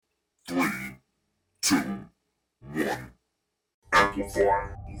3, 2, 1. Amplify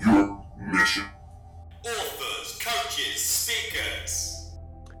your mission. Authors, coaches, speakers.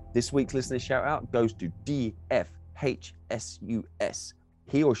 This week's listener shout out goes to DFHSUS.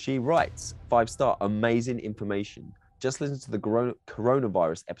 He or she writes, 5-star, amazing information. Just listen to the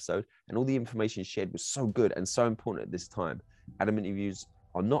coronavirus episode and all the information shared was so good and so important at this time. Adam interviews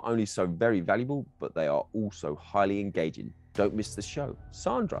are not only so very valuable, but they are also highly engaging. Don't miss the show.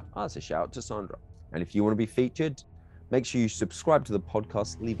 Sandra, that's a shout out to Sandra. And if you want to be featured, make sure you subscribe to the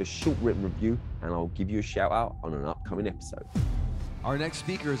podcast, leave a short written review, and I'll give you a shout out on an upcoming episode. Our next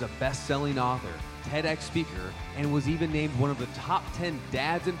speaker is a best-selling author, TEDx speaker, and was even named one of the top 10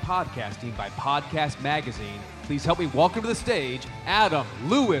 dads in podcasting by Podcast Magazine. Please help me welcome to the stage, Adam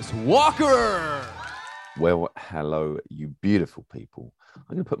Lewis Walker. Well, hello, you beautiful people. I'm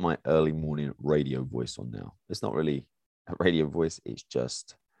going to put my early morning radio voice on now. It's not really a radio voice.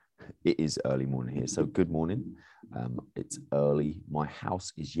 It is early morning here. So good morning. It's early. My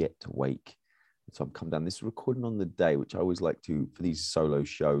house is yet to wake. So I've come down. This is recording on the day, which I always like to, for these solo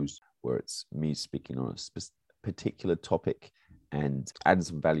shows where it's me speaking on a particular topic and adding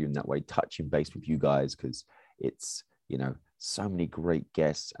some value in that way, touching base with you guys, because it's, so many great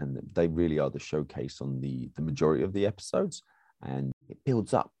guests and they really are the showcase on the majority of the episodes. And it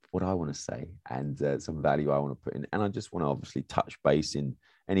builds up what I want to say and some value I want to put in. And I just want to obviously touch base in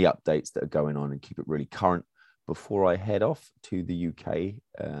any updates that are going on and keep it really current before I head off to the UK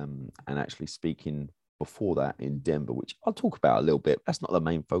and actually speaking before that in Denver, which I'll talk about a little bit. That's not the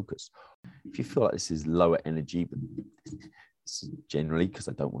main focus. If you feel like this is lower energy, but this is generally because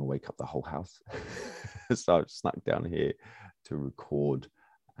I don't want to wake up the whole house. So I've snuck down here to record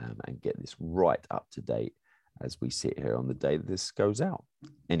and get this right up to date as we sit here on the day that this goes out.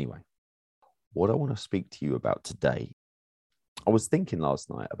 Anyway, what I want to speak to you about today, I was thinking last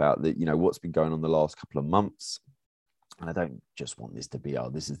night about what's been going on the last couple of months. And I don't just want this to be,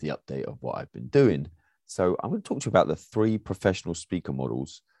 this is the update of what I've been doing. So I'm going to talk to you about the 3 professional speaker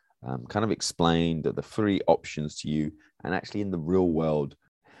models, kind of explain the 3 options to you, and actually in the real world,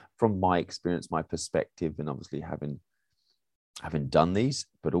 from my experience, my perspective, and obviously having done these,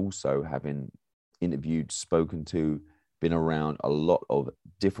 but also having interviewed, spoken to, been around a lot of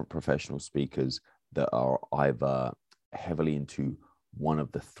different professional speakers that are either heavily into one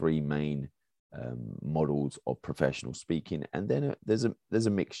of the 3 main models of professional speaking, and then there's a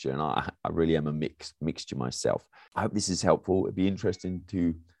mixture, and I really am a mixture myself. I hope this is helpful. It'd be interesting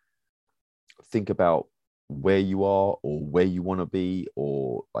to think about where you are or where you want to be,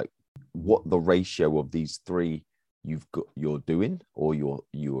 or like what the ratio of these 3 you're doing or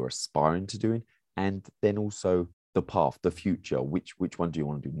you're aspiring to doing, and then also the path, the future, which one do you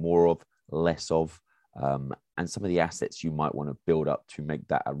want to do more of, less of, and some of the assets you might want to build up to make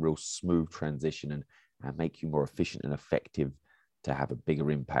that a real smooth transition and make you more efficient and effective to have a bigger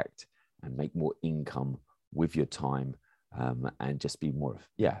impact and make more income with your time, and just be more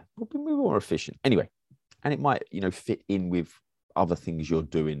efficient. Anyway, and it might, fit in with other things you're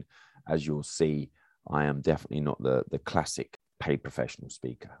doing. As you'll see, I am definitely not the classic paid professional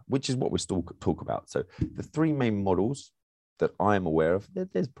speaker, which is what we're still talk about. So the 3 main models that I am aware of,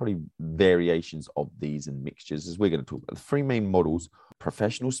 there's probably variations of these and mixtures, as we're going to talk about. The 3 main models: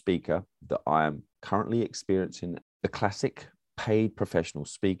 professional speaker that I am currently experiencing, the classic paid professional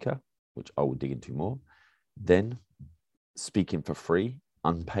speaker, which I will dig into more, then speaking for free,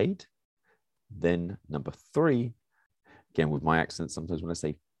 unpaid, then number 3, again with my accent, sometimes when I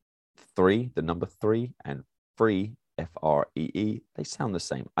say 3, the number 3 and free, FREE, they sound the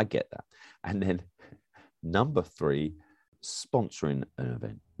same. I get that. And then number 3, sponsoring an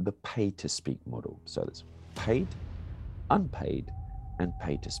event, the pay to speak model. So there's paid, unpaid, and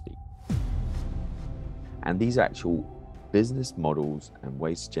pay to speak. And these actual business models and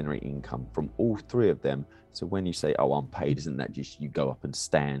ways to generate income from all 3 of them. So when you say, I'm paid, isn't that just you go up and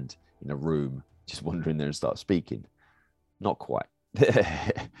stand in a room, just wander in there and start speaking? Not quite.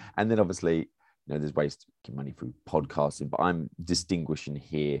 And then obviously, there's ways to get money through podcasting, but I'm distinguishing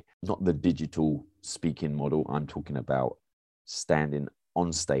here, not the digital speaking model. I'm talking about standing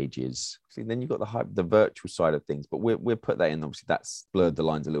on stages. See, then you've got the virtual side of things, but we'll put that in. Obviously, that's blurred the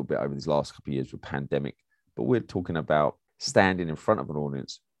lines a little bit over these last couple of years with pandemic, but we're talking about standing in front of an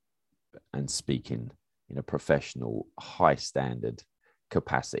audience and speaking in a professional, high standard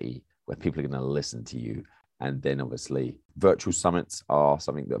capacity where people are going to listen to you. And then obviously virtual summits are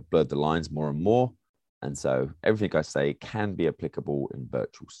something that blurred the lines more and more. And so everything I say can be applicable in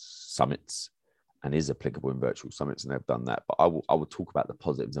virtual summits and is applicable in virtual summits, and they've done that. But I will talk about the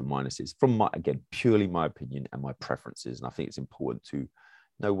positives and minuses from purely my opinion and my preferences. And I think it's important to,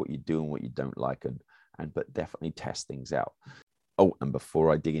 know what you do and what you don't like, but definitely test things out. Oh, and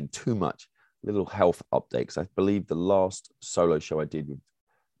before I dig in too much, little health update, because I believe the last solo show I did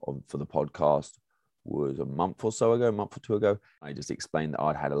for the podcast was a month or two ago. I just explained that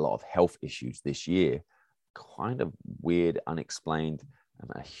I'd had a lot of health issues this year, kind of weird, unexplained,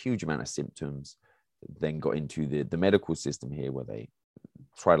 a huge amount of symptoms. Then got into the medical system here, where they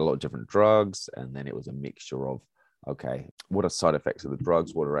tried a lot of different drugs, and then it was a mixture of, okay, what are side effects of the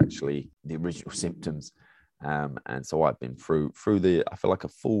drugs? What are actually the original symptoms? And so I've been through I feel like a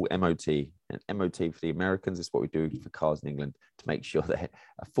full MOT. An MOT for the Americans is what we do for cars in England, to make sure they're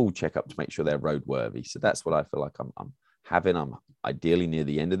a full checkup, to make sure they're roadworthy. So that's what I feel like I'm having. I'm ideally near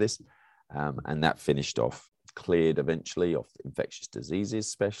the end of this. And that finished off, cleared eventually off the infectious diseases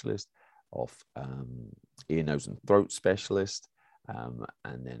specialist, off ear, nose and throat specialist,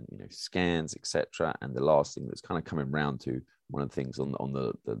 and then, scans, etc. And the last thing that's kind of coming round to, one of the things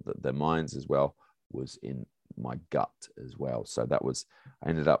on their minds as well, was in my gut as well. So I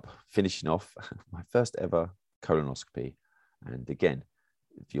ended up finishing off my first ever colonoscopy. And again,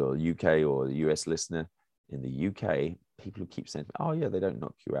 if you're a UK or a US listener, in the UK, people who keep saying, oh yeah, they don't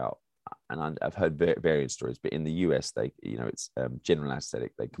knock you out. And I've heard various stories, but in the US, they, it's general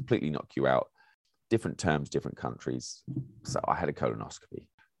anesthetic. They completely knock you out. Different terms, different countries. So I had a colonoscopy.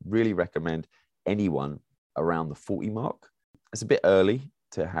 Really recommend anyone around the 40 mark. It's a bit early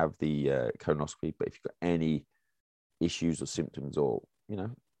to have the colonoscopy, but if you've got any issues or symptoms, or,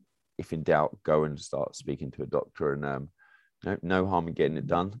 if in doubt, go and start speaking to a doctor, and no harm in getting it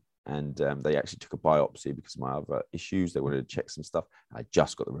done. And they actually took a biopsy because of my other issues. They wanted to check some stuff. I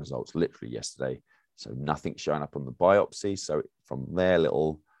just got the results literally yesterday. So nothing showing up on the biopsy. So from their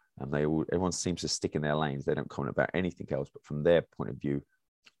little, everyone seems to stick in their lanes. They don't comment about anything else, but from their point of view,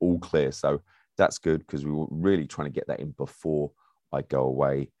 all clear. So that's good, because we were really trying to get that in before I go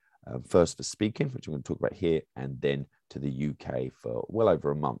away, first for speaking, which I'm going to talk about here, and then to the UK for well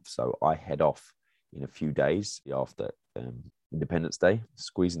over a month. So I head off in a few days after Independence Day,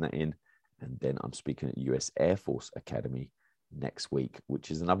 squeezing that in, and then I'm speaking at US Air Force Academy next week,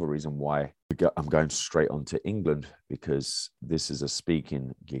 which is another reason why I'm going straight on to England, because this is a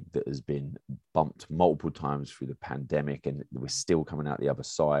speaking gig that has been bumped multiple times through the pandemic, and we're still coming out the other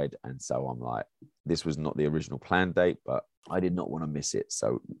side. And so I'm like, this was not the original planned date, but I did not want to miss it,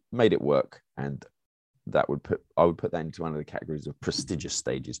 so made it work. And I would put that into one of the categories of prestigious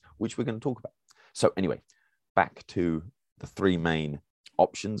stages, which we're going to talk about. So anyway, back to the three main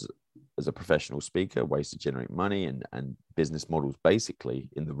options as a professional speaker, ways to generate money, and business models basically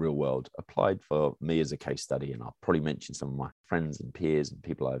in the real world, applied for me as a case study. And I'll probably mention some of my friends and peers and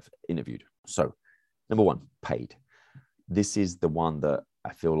people I've interviewed. So number one, paid. This is the one that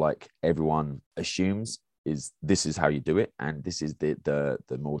I feel like everyone assumes this is how you do it. And this is the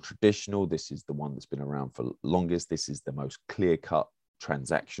more traditional. This is the one that's been around for longest. This is the most clear-cut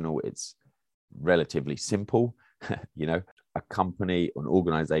transactional. It's relatively simple. A company, an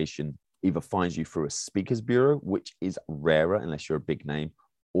organization either finds you through a speakers bureau, which is rarer unless you're a big name,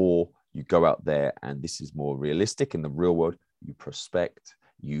 or you go out there, and this is more realistic in the real world. You prospect,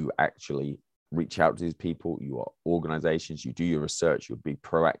 you actually reach out to these people, you are organizations, you do your research, you'll be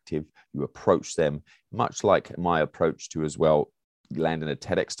proactive, you approach them, much like my approach to as well landing a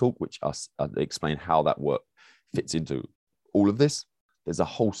TEDx talk, which I'll explain how that work fits into all of this. There's a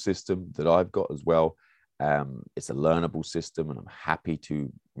whole system that I've got as well. It's a learnable system, and I'm happy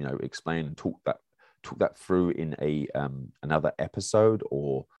to explain and talk that through in another episode,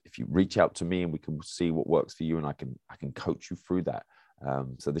 or if you reach out to me and we can see what works for you, and I can coach you through that.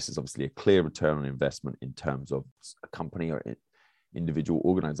 So this is obviously a clear return on investment in terms of a company or individual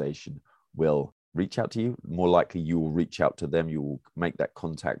organization will reach out to you. More likely you will reach out to them, you will make that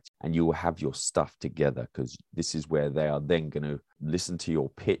contact, and you will have your stuff together, because this is where they are then going to listen to your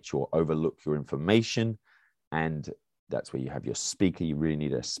pitch or overlook your information. And that's where you have your speaker. You really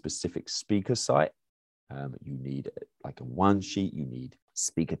need a specific speaker site. You need like a one sheet. You need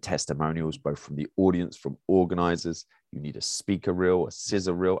speaker testimonials, both from the audience, from organizers. You need a speaker reel, a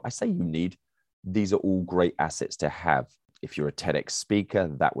scissor reel. I say you need. These are all great assets to have. If you're a TEDx speaker,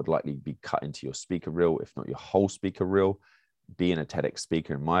 that would likely be cut into your speaker reel, if not your whole speaker reel. Being a TEDx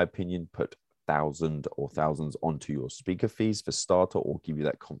speaker, in my opinion, put thousands onto your speaker fees for starter, or give you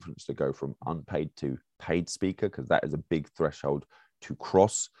that confidence to go from unpaid to paid speaker, because that is a big threshold to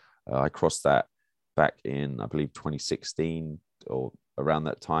cross. I crossed that back in, I believe, 2016 or around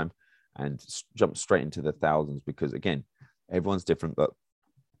that time, and jumped straight into the thousands, because again, everyone's different,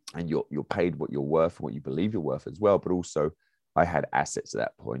 and you're paid what you're worth and what you believe you're worth as well. But also, I had assets at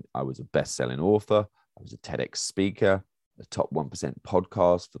that point. I was a best-selling author. I was a TEDx speaker, a top 1%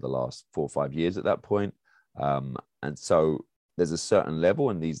 podcast for the last 4 or 5 years at that point. And so there's a certain level,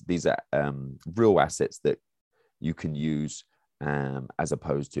 and these are real assets that you can use, as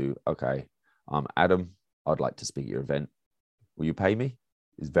opposed to, okay, Adam, I'd like to speak at your event. Will you pay me?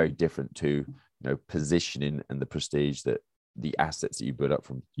 Is very different to, positioning and the prestige that the assets that you build up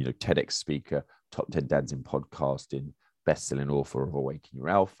from, TEDx speaker, top 10 dads in podcasting, best-selling author of Awaken Your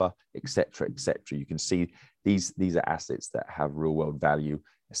Alpha, etc., etc. You can see these are assets that have real-world value,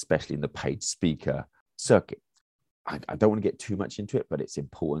 especially in the paid speaker circuit. I don't want to get too much into it, but it's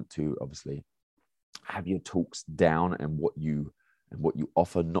important to obviously have your talks down and what you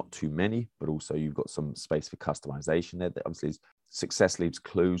offer, not too many, but also you've got some space for customization there. That obviously success leaves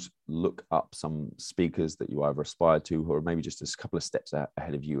clues. Look up some speakers that you either aspire to, or maybe just a couple of steps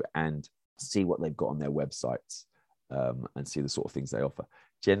ahead of you, and see what they've got on their websites, and see the sort of things they offer.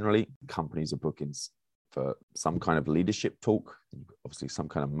 Generally, companies are booking for some kind of leadership talk, obviously some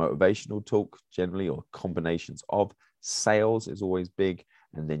kind of motivational talk generally, or combinations of. Sales is always big.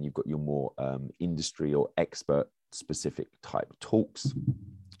 And then you've got your more industry or expert specific type talks.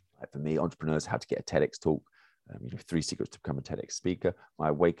 Like for me, entrepreneurs, how to get a TEDx talk, 3 secrets to become a TEDx speaker. My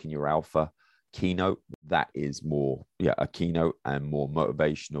Awaken Your Alpha keynote, that is more, a keynote and more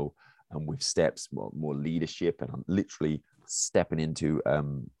motivational and with steps, more leadership. And I'm literally stepping into,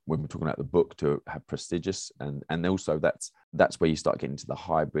 when we're talking about the book, to have prestigious. And also that's where you start getting into the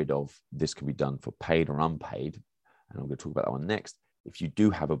hybrid of this can be done for paid or unpaid. And I'm going to talk about that one next. If you do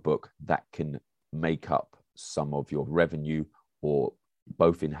have a book, that can make up some of your revenue, or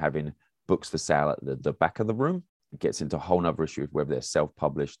both in having books for sale at the back of the room. It gets into a whole nother issue of whether they're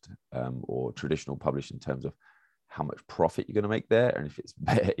self-published or traditional published, in terms of how much profit you're going to make there and if it's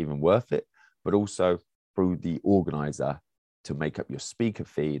even worth it. But also through the organizer to make up your speaker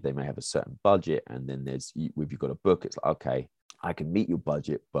fee, they may have a certain budget. And then if you've got a book, it's like, okay, I can meet your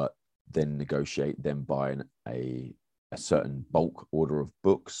budget, but then negotiate them buying a certain bulk order of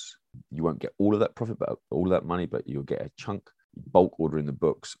books. You won't get all of that profit, but all of that money, but you'll get a chunk bulk ordering the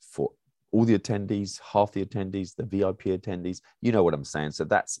books for all the attendees, half the attendees, the VIP attendees. You know what I'm saying? So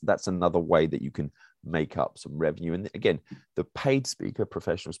that's another way that you can make up some revenue. And again, the paid speaker,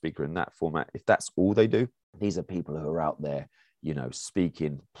 professional speaker in that format, if that's all they do, these are people who are out there,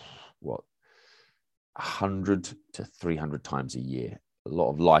 speaking 100 to 300 times a year. A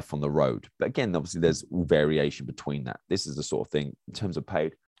lot of life on the road. But again, obviously there's all variation between that. This is the sort of thing in terms of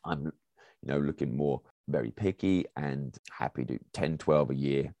paid. I'm, looking more very picky and happy to 10, 12 a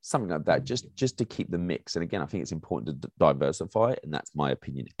year, something like that, just to keep the mix. And again, I think it's important to diversify, and that's my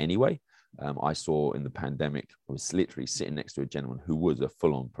opinion anyway. I saw in the pandemic, I was literally sitting next to a gentleman who was a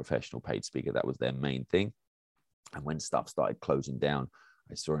full-on professional paid speaker. That was their main thing. And when stuff started closing down,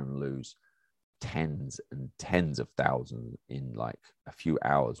 I saw him lose tens and tens of thousands in like a few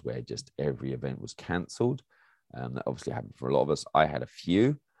hours, where just every event was cancelled. That obviously happened for a lot of us. I had a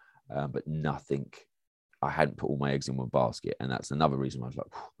few, but nothing. I hadn't put all my eggs in one basket. And that's another reason why I was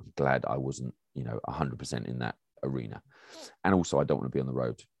like, I'm glad I wasn't, 100% in that arena. And also, I don't want to be on the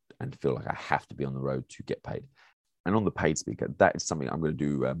road and feel like I have to be on the road to get paid. And on the paid speaker, that is something I'm going to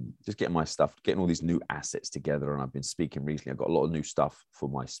do, just getting my stuff, getting all these new assets together. And I've been speaking recently. I've got a lot of new stuff for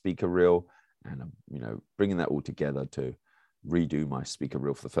my speaker reel. And I'm, bringing that all together to redo my speaker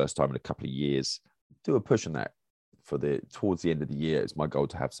reel for the first time in a couple of years. Do a push on that towards the end of the year. It's my goal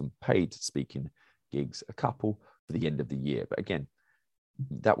to have some paid speaking gigs, a couple for the end of the year. But again,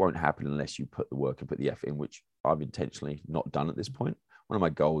 that won't happen unless you put the work and put the effort in, which I've intentionally not done at this point. One of my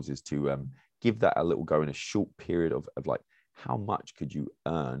goals is to give that a little go in a short period of like, how much could you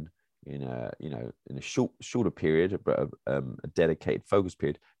earn in a shorter period, but a dedicated focus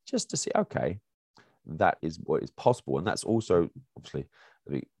period, just to see, okay, that is what is possible. And that's also obviously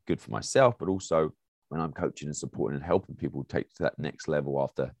good for myself, but also when I'm coaching and supporting and helping people take to that next level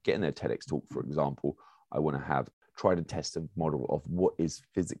after getting their TEDx talk, for example, I want to have tried and tested model of what is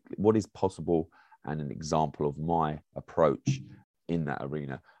possible, and an example of my approach in that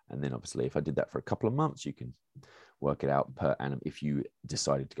arena. And then obviously if I did that for a couple of months, you can work it out per annum. If you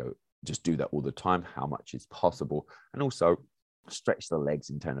decided to go just do that all the time, how much is possible, and also stretch the legs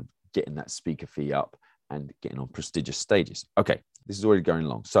in terms of getting that speaker fee up and getting on prestigious stages. Okay, this is already going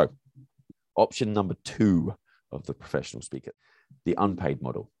long. So option number 2 of the professional speaker, the unpaid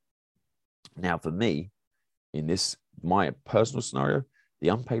model. Now for me, in my personal scenario, the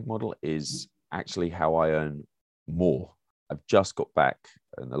unpaid model is actually how I earn more. I've just got back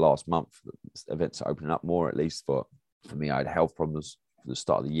in the last month. Events are opening up more, at least for me. I had health problems for the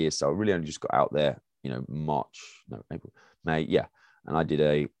start of the year. So I really only just got out there, April, May. Yeah. And I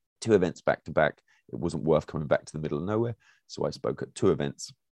did 2 events back to back. it wasn't worth coming back to the middle of nowhere. So I spoke at 2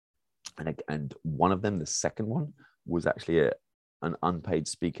 events, and one of them, the second one, was actually an unpaid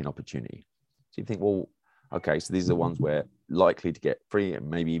speaking opportunity. So you think, well, okay, so these are the ones where likely to get free and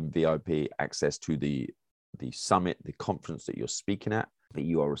maybe even VIP access to the summit, the conference that you're speaking at, but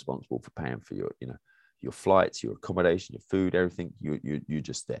you are responsible for paying for your flights, your accommodation, your food, everything. You're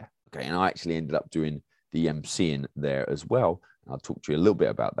just there. Okay, and I actually ended up doing the emceeing there as well. I'll talk to you a little bit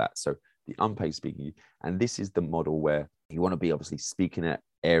about that. So the unpaid speaking, and this is the model where you want to be obviously speaking at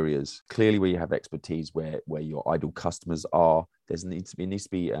areas clearly where you have expertise, where your ideal customers are. It needs to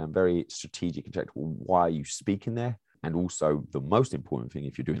be very strategic and tactical. Why are you speaking there? And also the most important thing,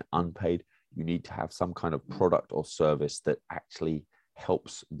 if you're doing unpaid, you need to have some kind of product or service that actually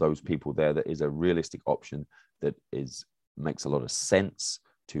helps those people there, that is a realistic option, that makes a lot of sense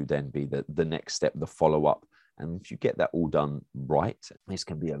to then be the next step, the follow-up. And if you get that all done right, this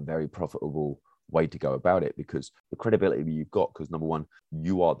can be a very profitable way to go about it, because the credibility you've got, because number one,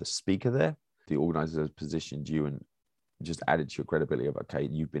 you are the speaker there, the organizer has positioned you and just added to your credibility of, okay,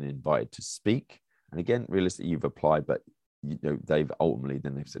 you've been invited to speak. And again, realistically, you've applied, but they've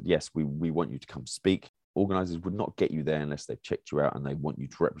said, yes, we want you to come speak. Organizers would not get you there unless they've checked you out and they want you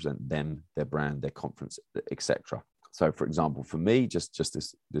to represent them, their brand, their conference, etc. So, for example, for me, just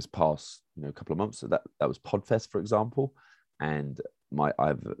this past couple of months, that was Podfest, for example, and I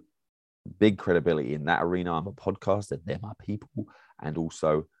have big credibility in that arena. I'm a podcaster; they're my people, and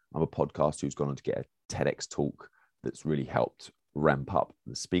also I'm a podcaster who's gone on to get a TEDx talk that's really helped ramp up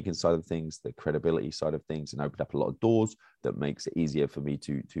the speaking side of things, the credibility side of things, and opened up a lot of doors that makes it easier for me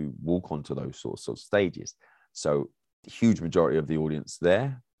to walk onto those sorts of stages. So, the huge majority of the audience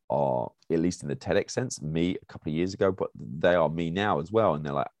there are, at least in the TEDx sense, me a couple of years ago, but they are me now as well. And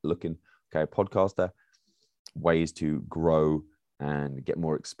they're like looking, okay, podcaster, ways to grow and get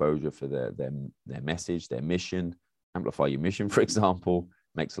more exposure for their message, their mission, amplify your mission, for example,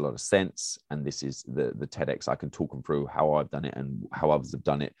 makes a lot of sense. And this is the TEDx. I can talk them through how I've done it and how others have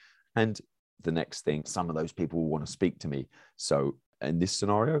done it. And the next thing, some of those people will want to speak to me. So in this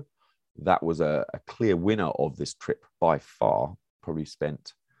scenario, that was a clear winner of this trip by far. Probably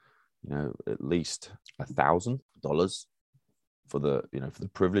spent at least $1,000 for the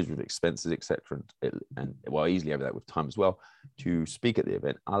privilege with expenses, etc. And easily over that with time as well to speak at the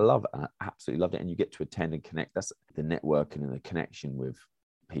event. I absolutely loved it. And you get to attend and connect. That's the networking and the connection with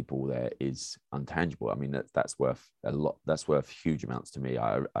people there is untangible. I mean, that's worth a lot. That's worth huge amounts to me.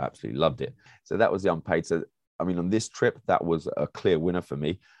 I absolutely loved it. So that was the unpaid. So, I mean, on this trip, that was a clear winner for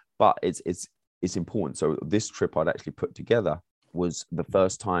me, but it's important. So this trip I'd actually put together was the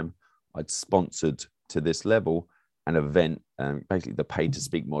first time I'd sponsored to this level an event, basically the pay to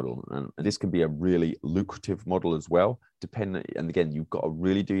speak model. And this can be a really lucrative model as well, and again, you've got to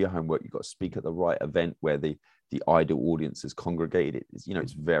really do your homework. You've got to speak at the right event where the ideal audience is congregated.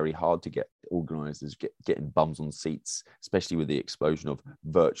 It's very hard to get organizers getting bums on seats, especially with the explosion of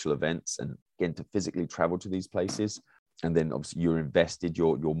virtual events, and again, to physically travel to these places. And then obviously you're invested,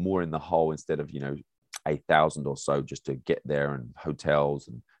 you're more in the hole instead of, $8,000 or so just to get there, and hotels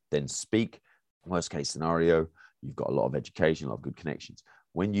and then speak. Worst case scenario, you've got a lot of education, a lot of good connections.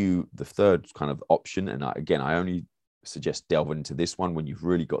 The third kind of option, and I only suggest delving into this one when you've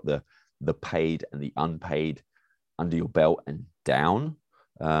really got the paid and the unpaid under your belt and down.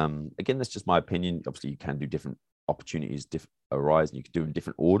 Again, that's just my opinion. Obviously, you can do different opportunities arise, and you can do in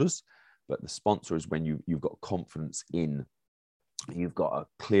different orders. But the sponsor is when you've got confidence in, you've got a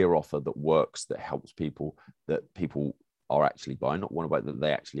clear offer that works, that helps people, that people are actually buying, not one about that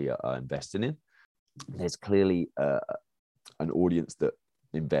they actually are investing in. There's clearly an audience that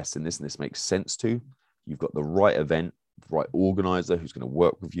invests in this, and this makes sense to. You've got the right event, the right organizer who's going to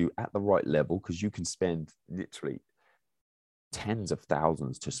work with you at the right level, because you can spend literally tens of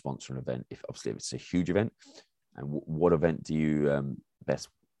thousands to sponsor an event, if it's a huge event. And what event do you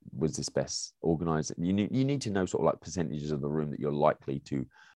was this best organized? You need to know sort of like percentages of the room that are likely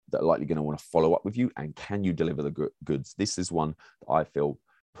going to want to follow up with you, and can you deliver the goods? This is one that I feel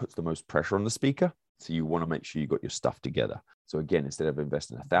puts the most pressure on the speaker. So you want to make sure you got your stuff together. So again, instead of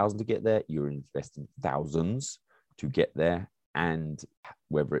investing $1,000 to get there, you're investing thousands to get there. And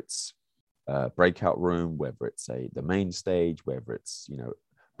whether it's a breakout room, whether it's the main stage, whether it's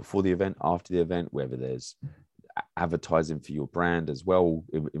before the event, after the event, whether there's advertising for your brand as well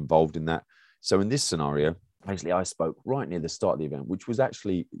involved in that. So in this scenario, basically I spoke right near the start of the event, which was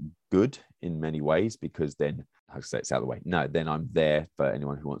actually good in many ways, because then I say it's out of the way. No, then I'm there for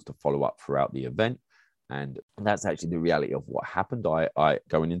anyone who wants to follow up throughout the event. And that's actually the reality of what happened. I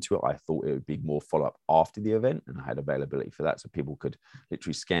going into it, I thought it would be more follow-up after the event, and I had availability for that. So people could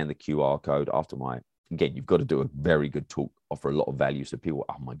literally scan the QR code after again, you've got to do a very good talk, offer a lot of value. So people,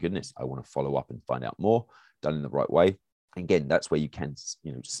 oh my goodness, I want to follow up and find out more, done in the right way. Again, that's where you can,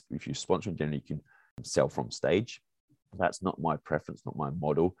 if you're sponsoring, generally you can sell from stage. That's not my preference, not my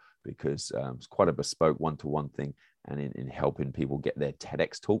model, because it's quite a bespoke one-to-one thing. And in helping people get their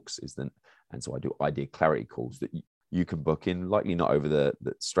TEDx talks and so I do idea clarity calls that you can book in, likely not over the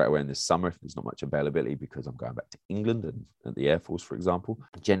straight away in this summer if there's not much availability, because I'm going back to England and at the Air Force, for example.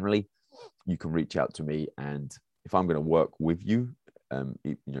 Generally, you can reach out to me, and if I'm going to work with you,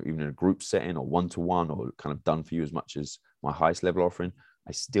 even in a group setting or one-to-one or kind of done for you as much as my highest level offering,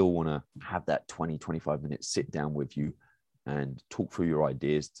 I still want to have that 20, 25 minutes sit down with you and talk through your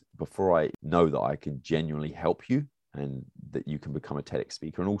ideas before I know that I can genuinely help you and that you can become a TEDx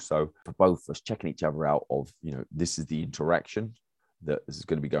speaker. And also for both of us checking each other out of, this is the interaction that is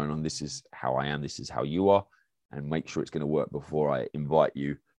going to be going on. This is how I am. This is how you are, and make sure it's going to work before I invite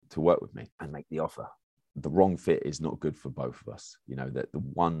you to work with me and make the offer. The wrong fit is not good for both of us. That the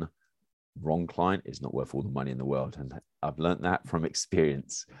one wrong client is not worth all the money in the world. And I've learned that from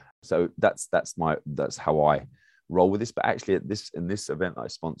experience. So that's how I roll with this. But actually in this event that I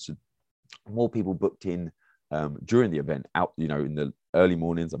sponsored, more people booked in during the event out, in the early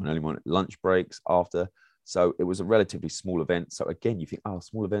mornings, early morning lunch breaks after. So it was a relatively small event. So again, you think,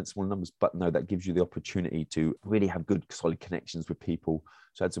 small events, small numbers, but no, that gives you the opportunity to really have good, solid connections with people.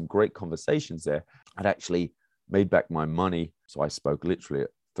 So I had some great conversations there. I'd actually made back my money. So I spoke literally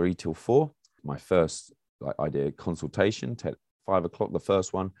at 3 till 4. My first idea consultation, 5 o'clock, the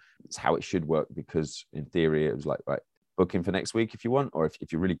first one. It's how it should work, because in theory, it was like, right, book in for next week if you want, or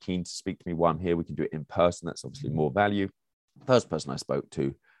if you're really keen to speak to me while I'm here, we can do it in person. That's obviously more value. First person I spoke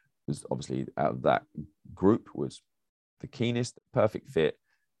to was obviously out of that group was the keenest, perfect fit.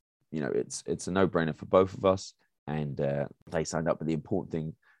 It's a no-brainer for both of us. And they signed up. But the important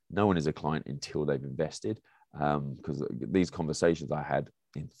thing, no one is a client until they've invested. Because these conversations I had,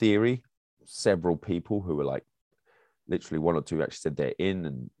 in theory, several people who were like, literally 1 or 2 actually said they're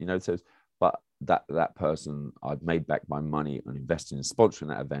in, and so. But that person, I'd made back my money and invested in sponsoring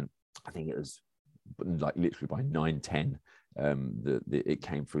that event. I think it was like literally by 9-10. It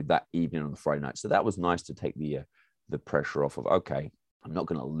came through that evening on the Friday night. So that was nice to take the pressure off of, okay, I'm not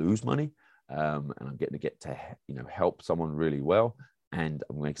going to lose money, and I'm getting to get to help someone really well, and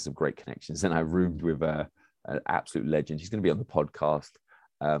I'm making some great connections. And I roomed with an absolute legend. He's going to be on the podcast,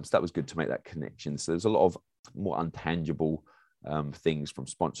 so that was good to make that connection. So there's a lot of more intangible things from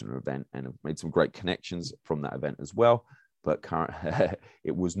sponsoring an event, and I've made some great connections from that event as well. But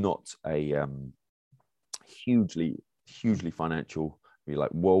it was not a hugely financial, be like,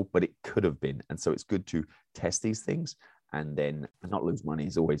 whoa, but it could have been. And so it's good to test these things, and then not lose money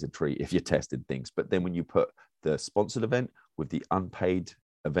is always a treat if you're testing things. But then when you put the sponsored event with the unpaid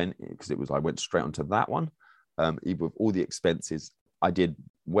event, because I went straight onto that one, even with all the expenses, I did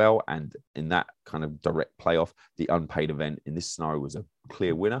well. And in that kind of direct playoff, the unpaid event in this scenario was a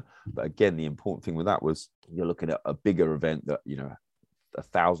clear winner. But again, the important thing with that was you're looking at a bigger event that,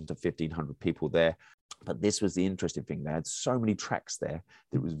 1,000 to 1,500 people there. But this was the interesting thing. They had so many tracks there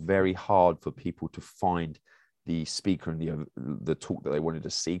that it was very hard for people to find the speaker and the talk that they wanted to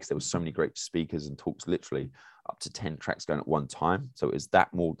see, because there was so many great speakers and talks, literally up to 10 tracks going at one time. So it was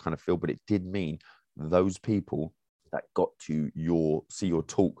that more kind of feel, but it did mean those people that got to see your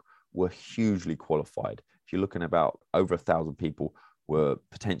talk were hugely qualified. If you're looking about over 1,000 people were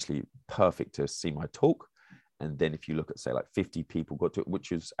potentially perfect to see my talk. And then if you look at, say, like 50 people got to it,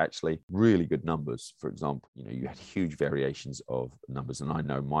 which is actually really good numbers. For example, you had huge variations of numbers. And I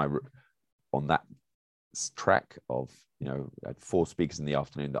know on that track of, I had 4 speakers in the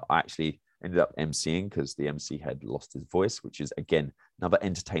afternoon that I actually ended up emceeing, because the MC had lost his voice, which is, again, another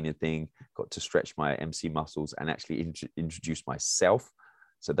entertaining thing. Got to stretch my MC muscles and actually introduce myself.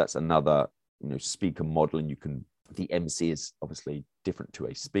 So that's another, speaker model. And the MC is obviously different to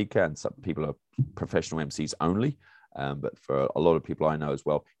a speaker, and some people are professional MCs only. But for a lot of people I know as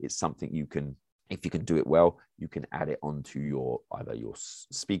well, it's something if you can do it well, you can add it onto either your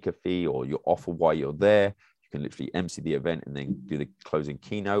speaker fee or your offer while you're there. You can literally MC the event and then do the closing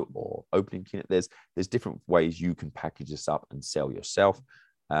keynote or opening keynote. There's different ways you can package this up and sell yourself.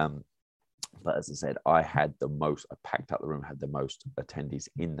 But as I said, I packed out the room, had the most attendees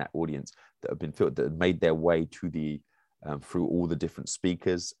in that audience that have been filled, that had made their way to through all the different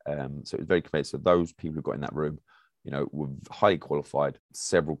speakers. So it was very competitive. So those people who got in that room, were highly qualified,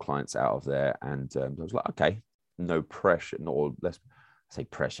 several clients out of there. And I was like, okay, no pressure, or less. say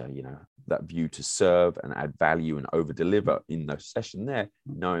pressure, that view to serve and add value and over deliver in the session there,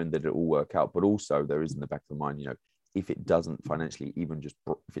 knowing that it will work out. But also there is in the back of the mind, if it doesn't financially even just,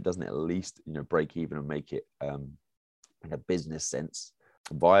 if it doesn't at least, break even and make it in a business sense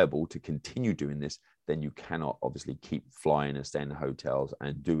viable to continue doing this, then you cannot obviously keep flying and staying in hotels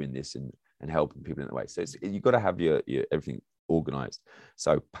and doing this and helping people in that way. So you've got to have your everything organized.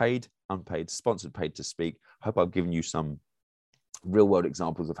 So paid, unpaid, sponsored, paid to speak. Hope I've given you some real world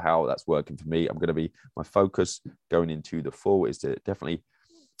examples of how that's working for me. My focus going into the fall is to definitely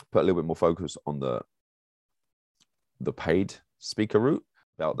put a little bit more focus on the paid speaker route.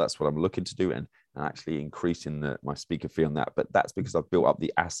 That's what I'm looking to do, and actually increasing my speaker fee on that. But that's because I've built up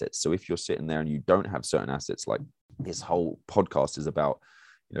the assets. So if you're sitting there and you don't have certain assets, like this whole podcast is about,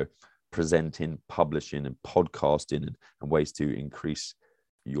 presenting, publishing, and podcasting, and ways to increase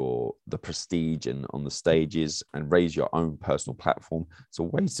the prestige and on the stages and raise your own personal platform. So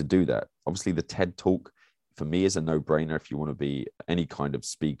ways to do that. Obviously, the TED Talk for me is a no-brainer. If you want to be any kind of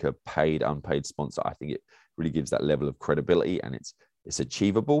speaker, paid, unpaid sponsor, I think it really gives that level of credibility, and it's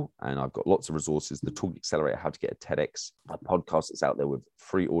achievable. And I've got lots of resources. The Talk Accelerator, how to get a TEDx, a podcast that's out there with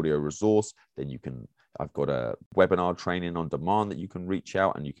free audio resource. Then I've got a webinar training on demand that you can reach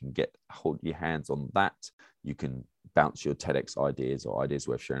out and you can hold your hands on that. You can bounce your TEDx ideas or ideas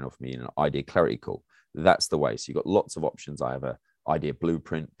worth sharing off me in an idea clarity call. That's the way. So you've got lots of options. I have a idea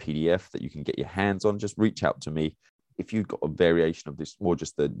blueprint PDF that you can get your hands on. Just reach out to me. If you've got a variation of this, more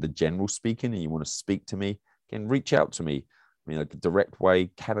just the general speaking, and you want to speak to me, again, reach out to me. Like a direct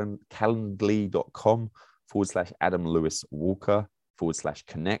way, calendly.com/Adam Lewis Walker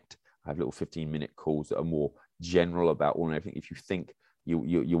 /connect. I have little 15-minute calls that are more general about all and everything. If you think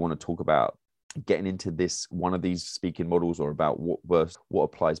you want to talk about getting into one of these speaking models, or about what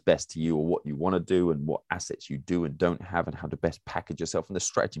applies best to you, or what you want to do, and what assets you do and don't have, and how to best package yourself, and the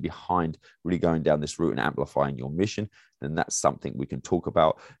strategy behind really going down this route and amplifying your mission, then that's something we can talk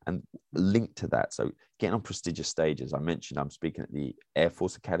about and link to that. So getting on prestigious stages. I mentioned I'm speaking at the Air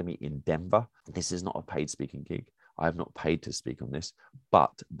Force Academy in Denver. This is not a paid speaking gig. I have not paid to speak on this,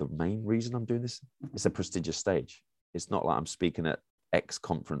 but the main reason I'm doing this is a prestigious stage. It's not like I'm speaking at X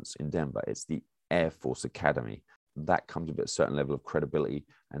conference in Denver. It's the Air Force Academy. That comes with a certain level of credibility,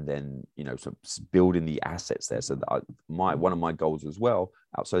 and then so building the assets there. So that one of my goals as well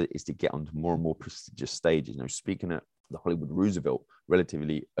outside is to get onto more and more prestigious stages. Speaking at the Hollywood Roosevelt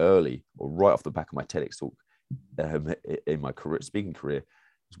relatively early, or right off the back of my TEDx talk in my speaking career,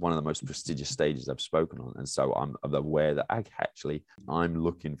 is one of the most prestigious stages I've spoken on. And so I'm aware that I'm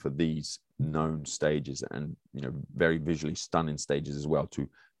looking for these known stages, and very visually stunning stages as well, to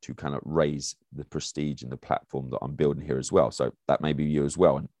kind of raise the prestige and the platform that I'm building here as well. So that may be you as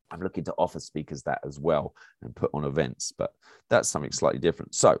well. And I'm looking to offer speakers that as well and put on events, but that's something slightly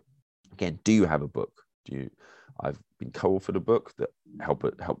different. So again, do you have a book? I've been co-authored a book that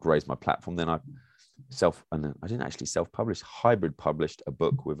helped raise my platform. Then I didn't actually self-publish, hybrid published a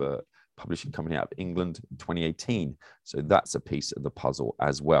book with a publishing company out of England in 2018. So that's a piece of the puzzle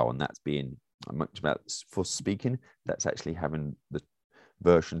as well. And that's being much about for speaking. That's actually having the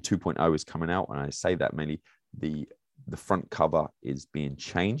version 2.0 is coming out. And I say that mainly the front cover is being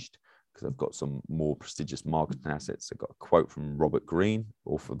changed because I've got some more prestigious marketing assets. I've got a quote from Robert Greene,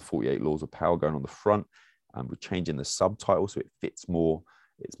 author of the 48 Laws of Power, going on the front. And we're changing the subtitle so it fits more.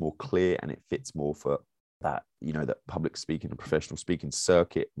 It's more clear, and it fits more for that, that public speaking and professional speaking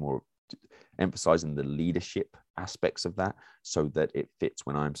circuit, more emphasizing the leadership aspects of that, so that it fits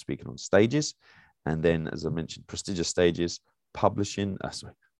when I'm speaking on stages. And then, as I mentioned, prestigious stages,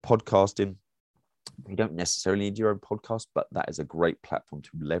 podcasting. You don't necessarily need your own podcast, but that is a great platform to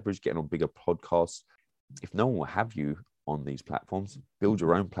leverage, getting on bigger podcasts. If no one will have you on these platforms, build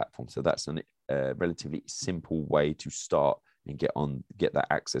your own platform. So that's a relatively simple way to start and get that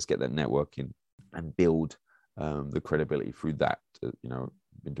access, get that networking, and build the credibility through that.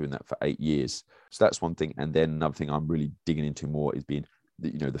 Been doing that for 8 years. So that's one thing. And then another thing I'm really digging into more is being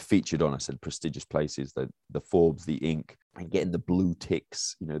the featured on, I said, prestigious places, the Forbes, the Inc., and getting the blue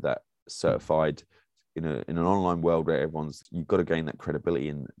ticks, that certified in an online world where you've got to gain that credibility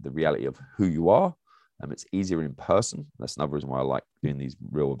and the reality of who you are. It's easier in person. That's another reason why I like doing these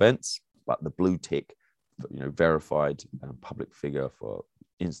real events. But the blue tick, verified public figure for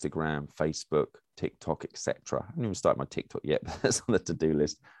Instagram, Facebook, TikTok, etc. I haven't even started my TikTok yet, but that's on the to-do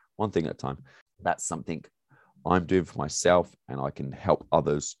list. One thing at a time. That's something I'm doing for myself, and I can help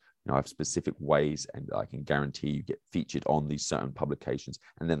others. I have specific ways, and I can guarantee you get featured on these certain publications.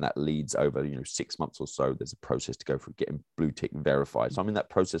 And then that leads over, 6 months or so. There's a process to go through getting blue tick verified. So I'm in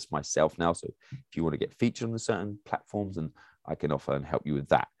that process myself now. So if you want to get featured on the certain platforms, and I can offer and help you with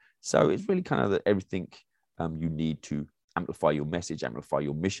that. So it's really kind of everything you need to amplify your message, amplify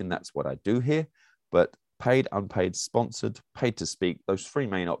your mission. That's what I do here. But paid, unpaid, sponsored, paid to speak, those three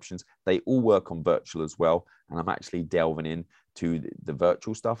main options, they all work on virtual as well. And I'm actually delving in to the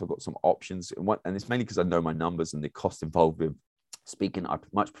virtual stuff. I've got some options, and it's mainly because I know my numbers and the cost involved with speaking. I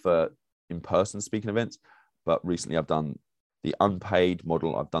much prefer in-person speaking events, but recently I've done the unpaid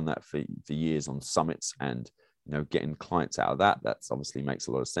model. I've done that for years on summits, and getting clients out of that. That's obviously makes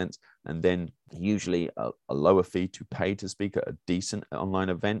a lot of sense. And then usually a lower fee to pay to speak at a decent online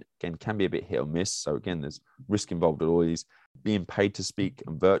event, again, can be a bit hit or miss. So again, there's risk involved with all these. Being paid to speak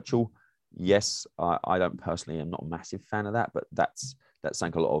and virtual, yes, I don't personally, I'm not a massive fan of that, but that's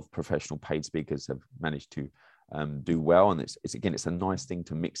something a lot of professional paid speakers have managed to do well. And it's a nice thing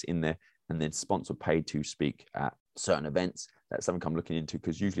to mix in there. And then sponsor paid to speak at certain events. That's something I'm looking into,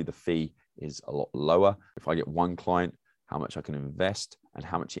 because usually the fee is a lot lower. If I get one client, how much I can invest and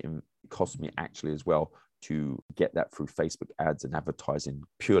how much it costs me actually as well to get that through Facebook ads and advertising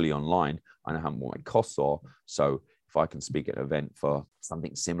purely online. I know how much my costs are. So if I can speak at an event for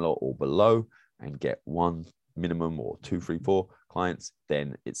something similar or below and get one minimum or 2, 3, 4 clients,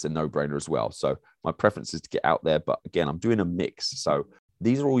 then it's a no-brainer as well. So my preference is to get out there. But again, I'm doing a mix. So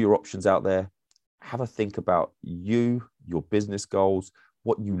these are all your options out there. Have a think about you, your business goals,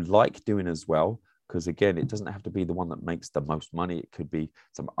 what you like doing as well. Because again, it doesn't have to be the one that makes the most money. It could be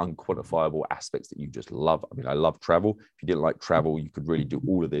some unquantifiable aspects that you just love. I mean, I love travel. If you didn't like travel, you could really do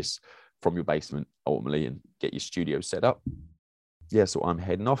all of this from your basement ultimately and get your studio set up. Yeah, so I'm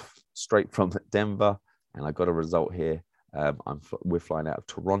heading off straight from Denver, and I got a result here. We're flying out of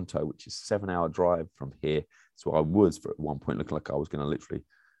Toronto, which is a 7-hour drive from here. So I was at one point looking like I was going to literally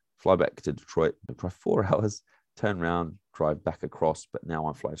fly back to Detroit, drive 4 hours, turn around, drive back across. But now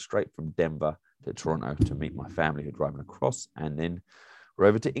I'm flying straight from Denver to Toronto to meet my family who are driving across, and then we're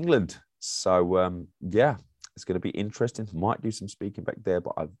over to England. So yeah, it's going to be interesting. Might do some speaking back there,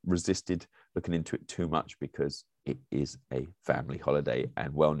 but I've resisted looking into it too much because it is a family holiday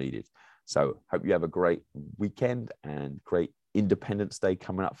and well needed. So hope you have a great weekend and great Independence Day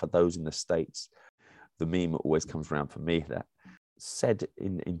coming up for those in the States. The meme always comes around for me that said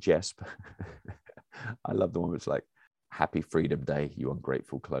in jest. I love the one that's like, "Happy Freedom Day, you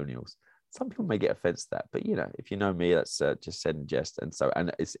ungrateful colonials." Some people may get offense to that, but if you know me, that's just said in jest.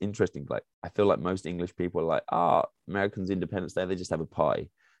 And it's interesting. Like, I feel like most English people are like, Americans Independence Day, they just have a party.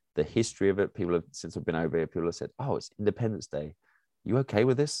 The history of it, since I've been over here, people have said, it's Independence Day. You okay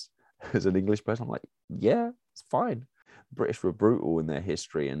with this? As an English person, I'm like, yeah, it's fine. British were brutal in their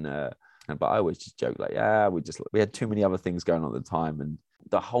history, but I always just joke like, we had too many other things going on at the time, and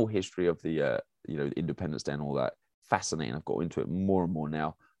the whole history of the Independence Day and all that, fascinating. I've got into it more and more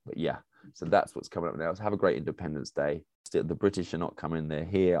now. But yeah, so that's what's coming up now. So have a great Independence Day. Still, the British are not coming; they're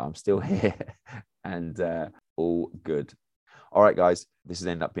here. I'm still here, and all good. All right, guys, this has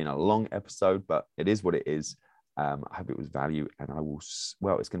ended up being a long episode, but it is what it is. I hope it was value, and it's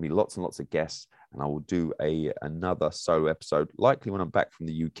going to be lots and lots of guests, and I will do another solo episode, likely when I'm back from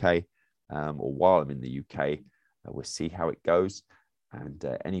the UK, or while I'm in the UK. We'll see how it goes, and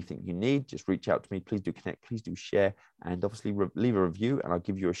anything you need, just reach out to me. Please do connect, please do share, and obviously leave a review, and I'll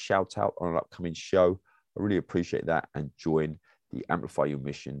give you a shout out on an upcoming show. I really appreciate that, and join the Amplify Your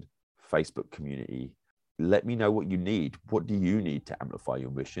Mission Facebook community. Let me know what you need. What do you need to amplify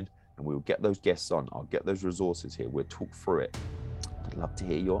your mission? And we'll get those guests on. I'll get those resources here. We'll talk through it. I'd love to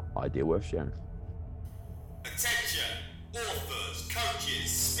hear your idea worth sharing. Attention, authors, coaches,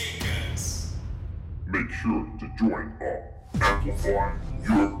 speakers. Make sure to join our Amplify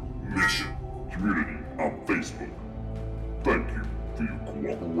Your Mission community on Facebook. Thank you for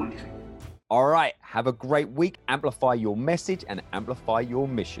your cooperation. All right. Have a great week. Amplify your message and amplify your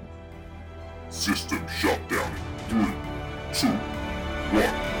mission. System shut down in 3, 2,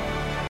 1.